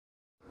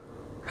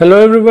Hello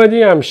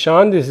everybody, I'm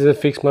Sean. This is a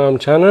Fix My Home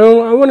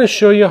channel. I want to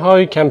show you how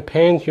you can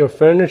paint your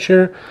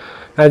furniture.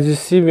 As you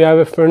see, we have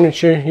a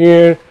furniture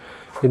here.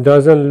 It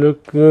doesn't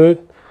look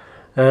good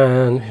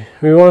and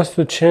we want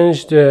to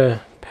change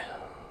the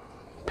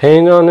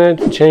paint on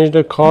it, change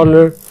the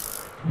color.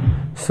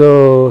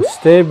 So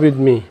stay with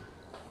me.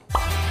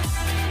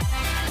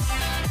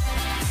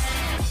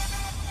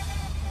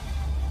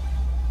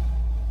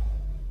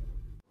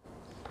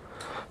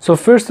 So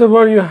first of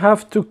all, you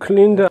have to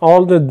clean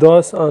all the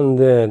dust on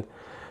the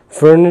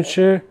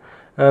furniture,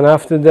 and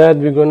after that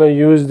we're gonna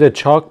use the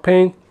chalk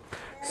paint.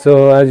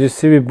 So as you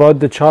see, we bought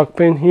the chalk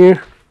paint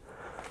here.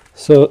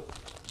 So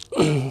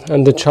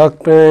and the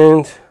chalk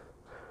paint,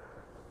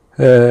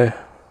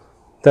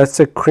 that's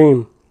a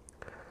cream.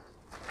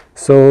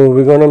 So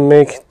we're gonna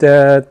make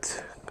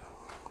that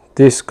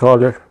this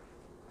color,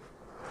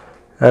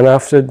 and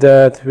after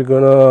that we're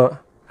gonna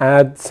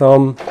add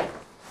some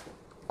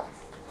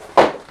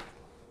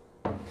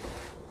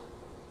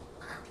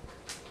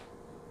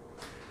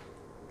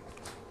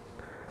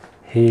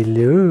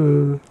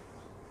hello.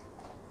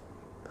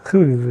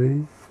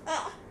 Goed.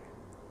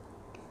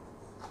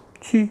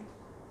 Zie.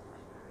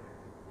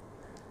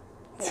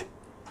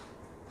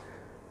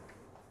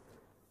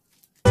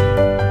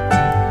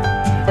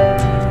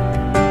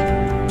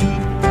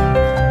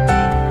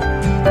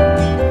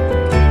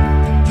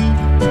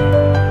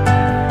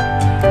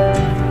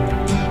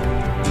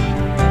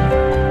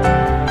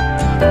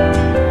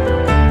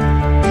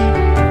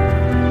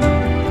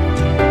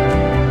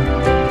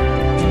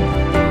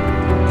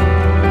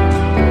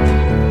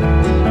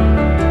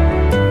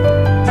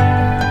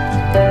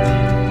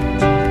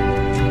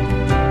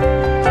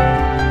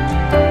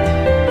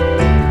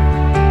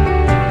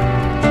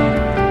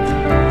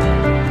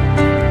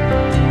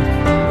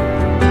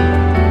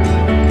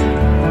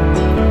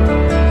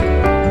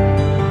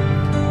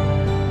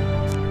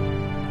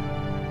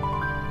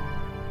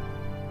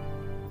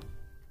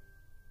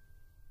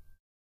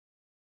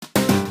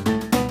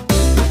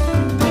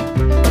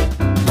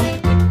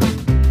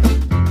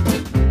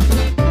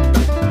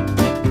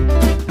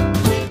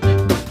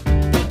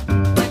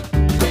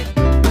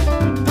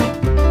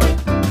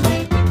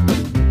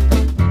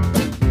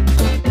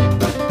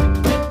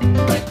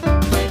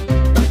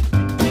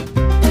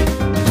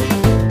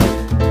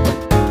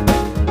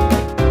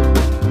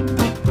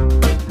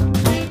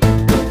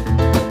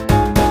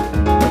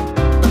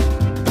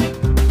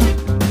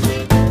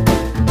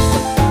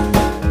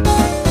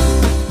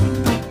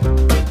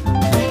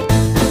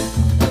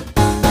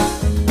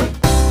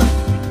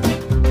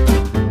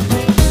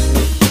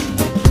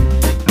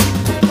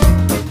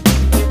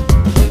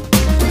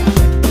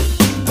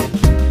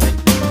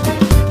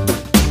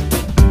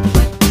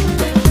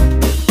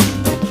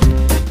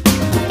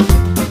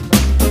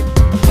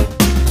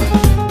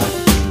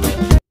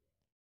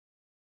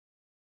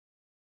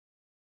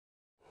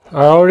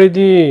 I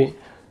already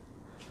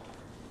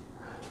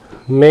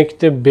make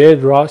the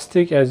bed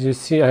rustic. As you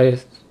see,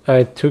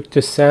 I took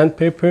the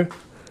sandpaper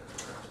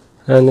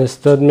and I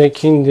start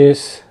making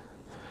this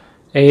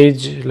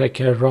edge like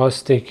a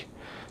rustic.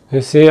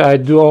 You see, I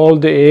do all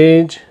the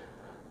edge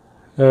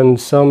and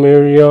some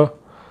area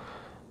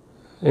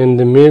in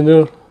the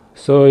middle.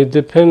 So it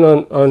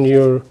depends on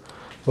your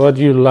what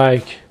you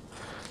like.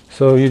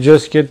 So you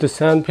just get the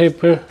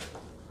sandpaper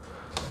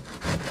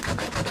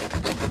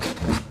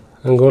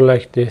and go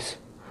like this.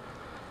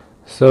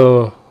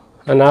 So,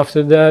 and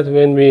after that,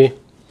 when we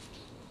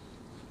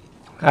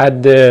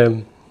add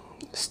the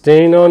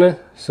stain on it,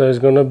 so it's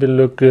gonna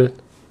look good.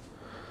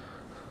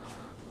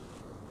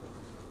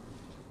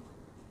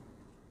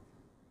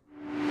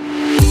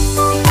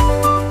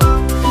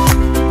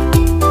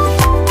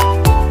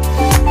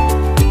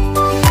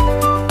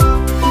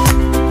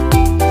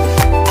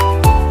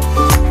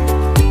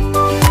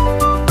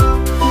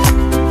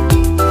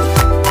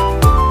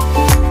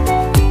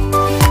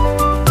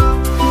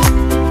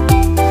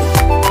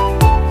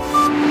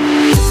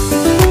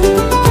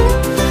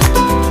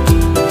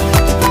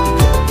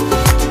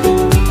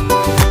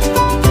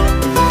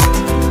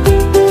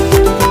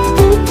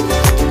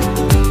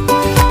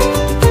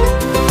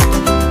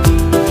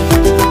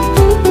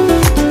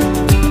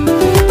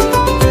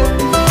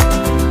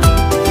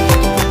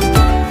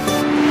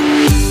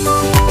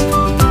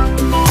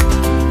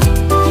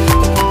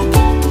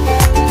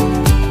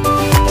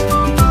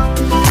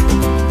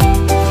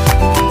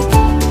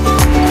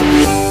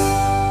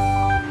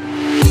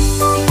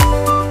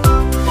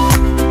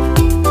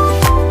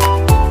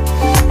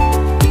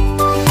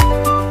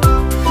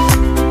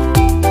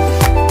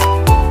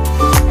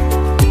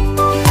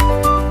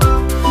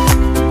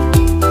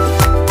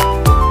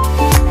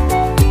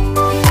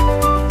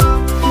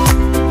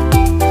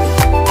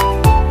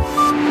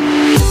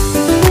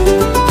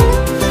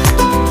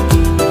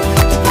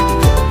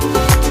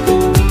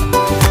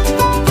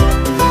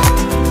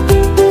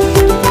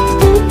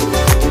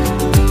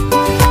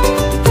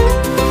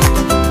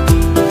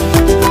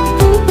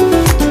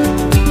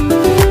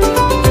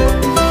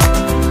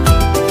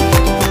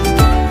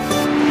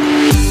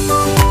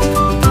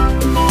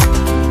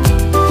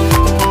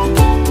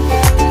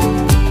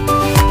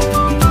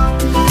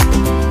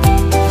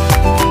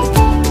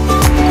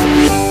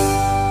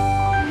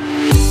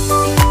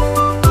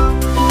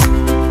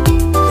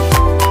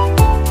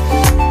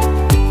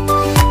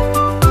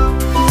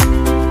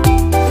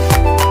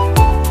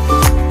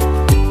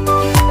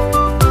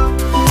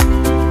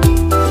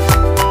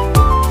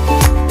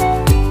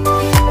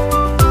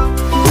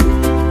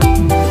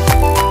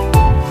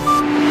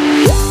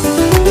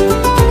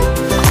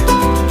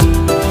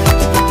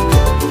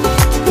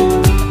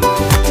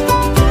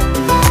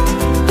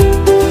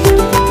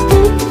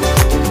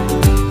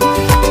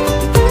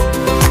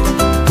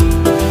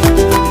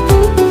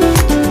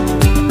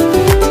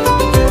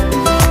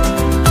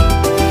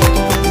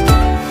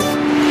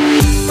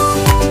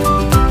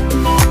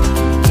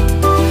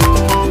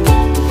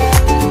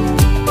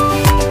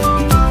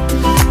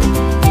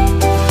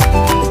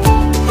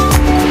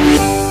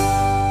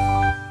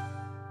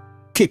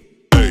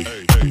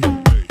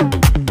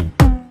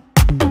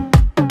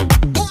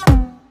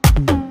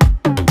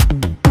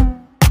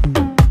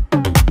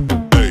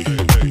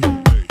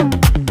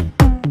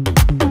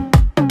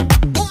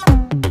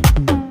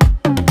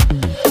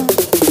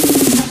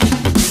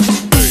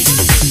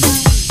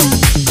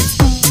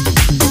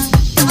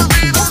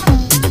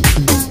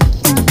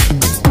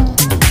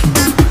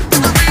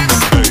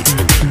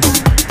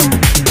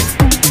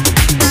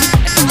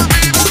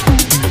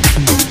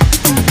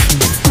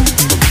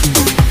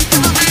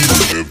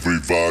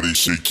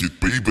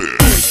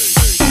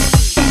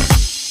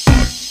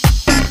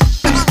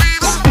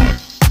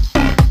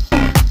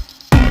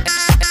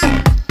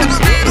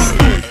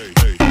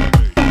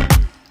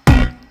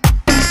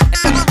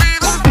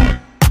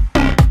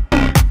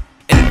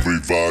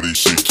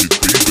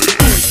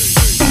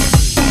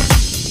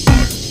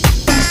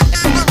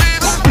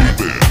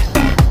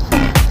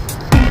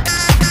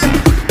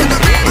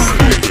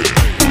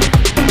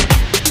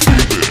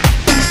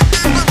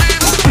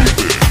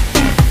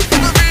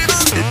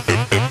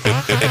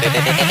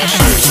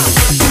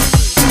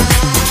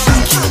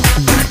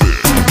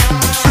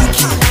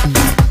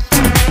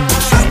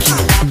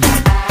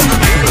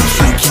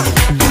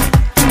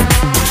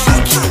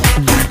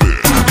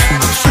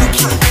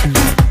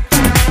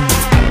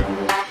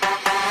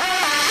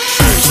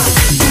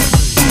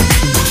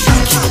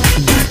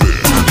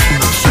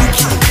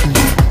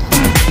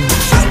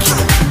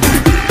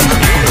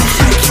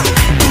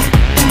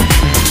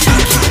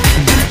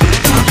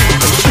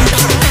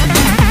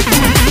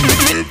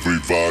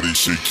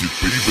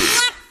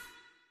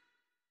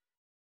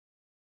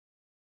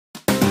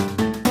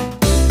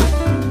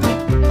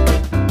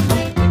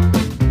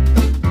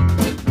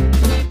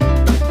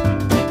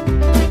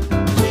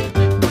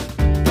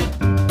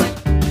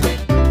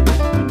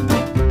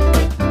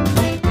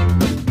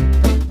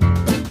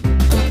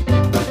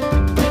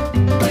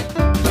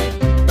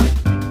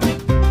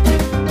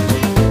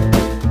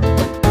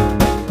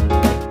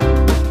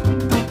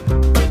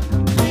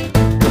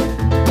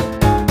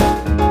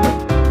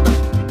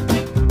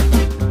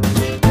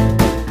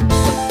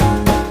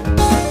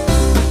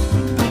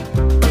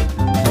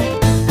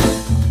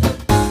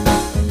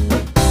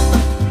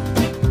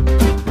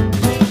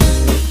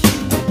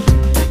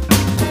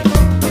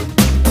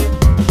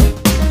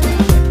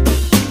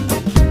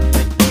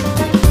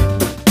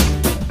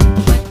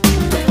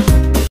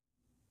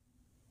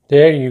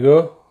 There you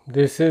go.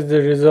 This is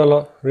the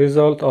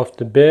result of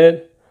the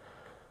bed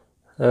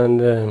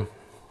and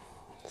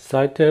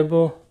side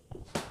table.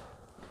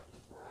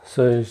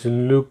 So it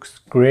looks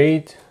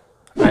great.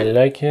 I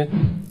like it.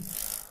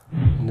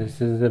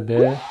 This is the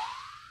bed.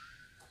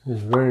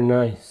 It's very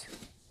nice.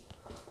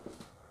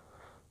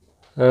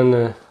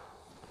 And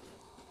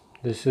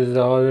this is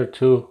the other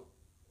two.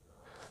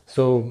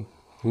 So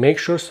make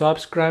sure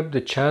subscribe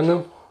the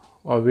channel.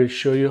 I will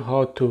show you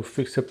how to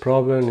fix a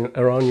problem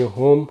around your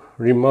home,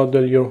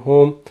 remodel your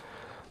home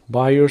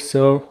by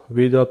yourself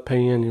without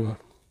paying anyone.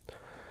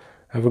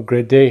 Have a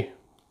great day.